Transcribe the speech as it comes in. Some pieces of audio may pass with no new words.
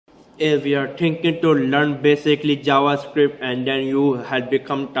If you are thinking to learn basically JavaScript and then you had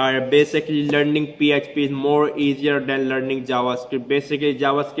become tired, basically learning PHP is more easier than learning JavaScript. Basically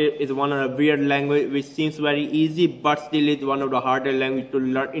JavaScript is one of the weird language which seems very easy but still is one of the harder language to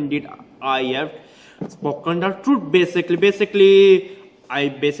learn. Indeed, I have spoken the truth. I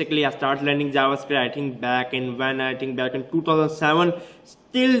started learning JavaScript I think back in 2007.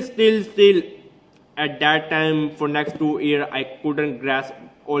 Still at that time for next 2 years I couldn't grasp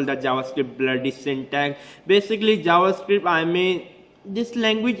all the JavaScript bloody syntax. Basically JavaScript, this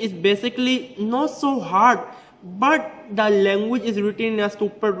language is basically not so hard, but the language is written in a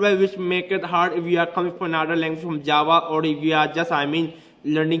stupid way which make it hard if you are coming from another language from Java, or if you are just learning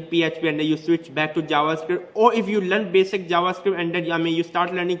PHP and then you switch back to JavaScript, or if you learn basic JavaScript and then you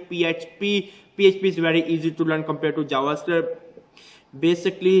start learning PHP. PHP is very easy to learn compared to JavaScript.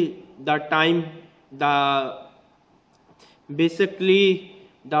 Basically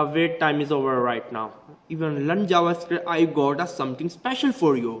the wait time is over right now. Even learn JavaScript, I got something special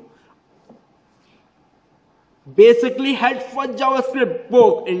for you. Basically, head for JavaScript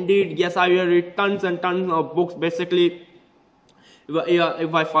book. Indeed, yes, I will read tons and tons of books. Basically,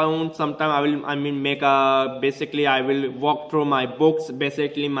 if I found sometime, I will walk through my books.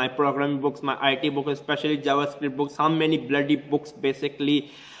 Basically, my programming books, my IT books, especially JavaScript books. How many bloody books basically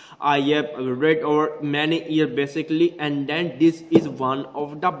I have read over many years basically, and then this is one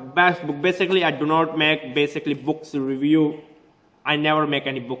of the best book. Basically, I do not make books review. I never make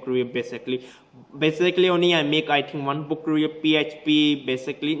any book review basically only I make I think one book review PHP.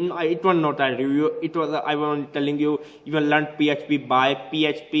 Basically it was not a review, it was I was telling you even learn PHP by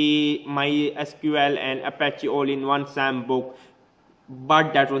PHP, MySQL and Apache all in one SAM book,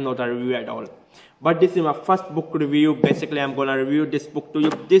 but that was not a review at all. But this is my first book review. Basically, I'm gonna review this book to you.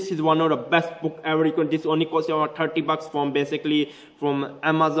 This is one of the best book ever. This only costs you about $30 from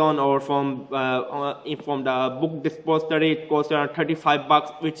Amazon or from the book depository. It costs around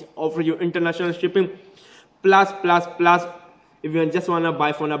 $35, which offers you international shipping. Plus, if you just wanna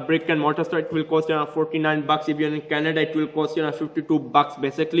buy from a brick and mortar store, it will cost you around $49. If you're in Canada, it will cost you around $52.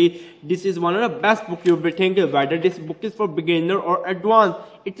 Basically, this is one of the best books you'll be thinking whether this book is for beginner or advanced.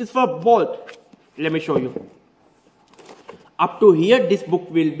 It is for both. Let me show you. Up to here, this book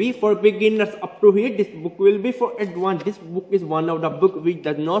will be for beginners. Up to here, this book will be for advanced. This book is one of the books which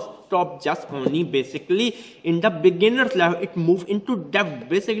does not stop just only basically in the beginner's level. It moves into depth.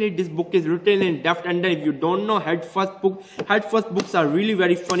 Basically, this book is written in depth, and if you don't know head first books are really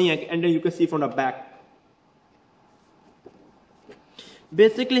very funny, and then you can see from the back.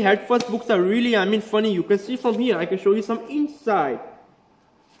 Basically, head first books are really funny. You can see from here. I can show you some inside.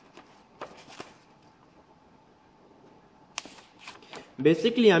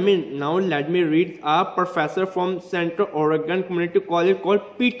 Basically, now let me read a professor from Central Oregon Community College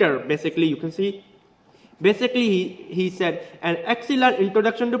called Peter. Basically, you can see. Basically, he said, an excellent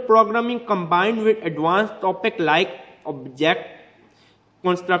introduction to programming combined with advanced topics like object,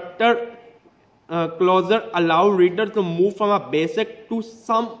 constructor, closure allow readers to move from a basic to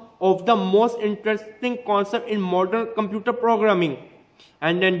some of the most interesting concepts in modern computer programming.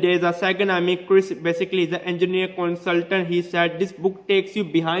 And then there's a second, Chris, basically the engineer consultant. He said this book takes you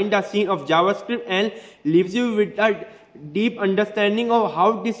behind the scene of JavaScript and leaves you with a deep understanding of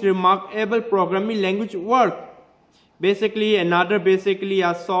how this remarkable programming language works. Basically, a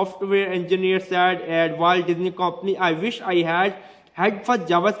software engineer said at Walt Disney Company, I wish I had for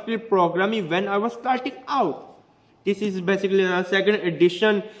JavaScript programming when I was starting out. This is basically a second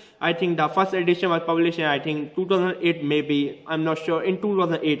edition. I think the first edition was published in 2008 maybe. I'm not sure. In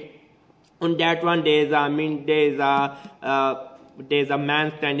 2008. On that one there's a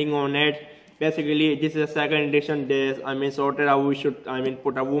man standing on it. Basically this is a second edition. There's sorted out we should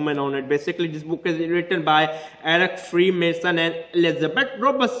put a woman on it. Basically this book is written by Eric Freeman and Elisabeth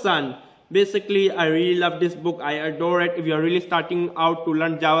Robson. Basically, I really love this book. I adore it. If you're really starting out to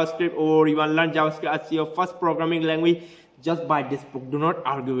learn JavaScript, or you want to learn JavaScript as your first programming language, just buy this book. Do not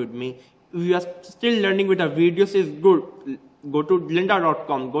argue with me. If you are still learning with the videos, is good. Go to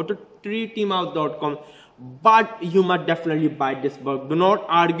lynda.com. Go to treeteamout.com. But you must definitely buy this book. Do not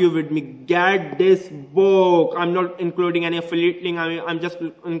argue with me. Get this book. I'm not including any affiliate link. I'm just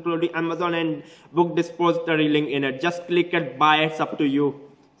including Amazon and book depository link in it. Just click it, buy it. It's up to you.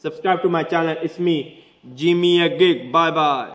 Subscribe to my channel. It's me, Jimmy a Geek. Bye bye.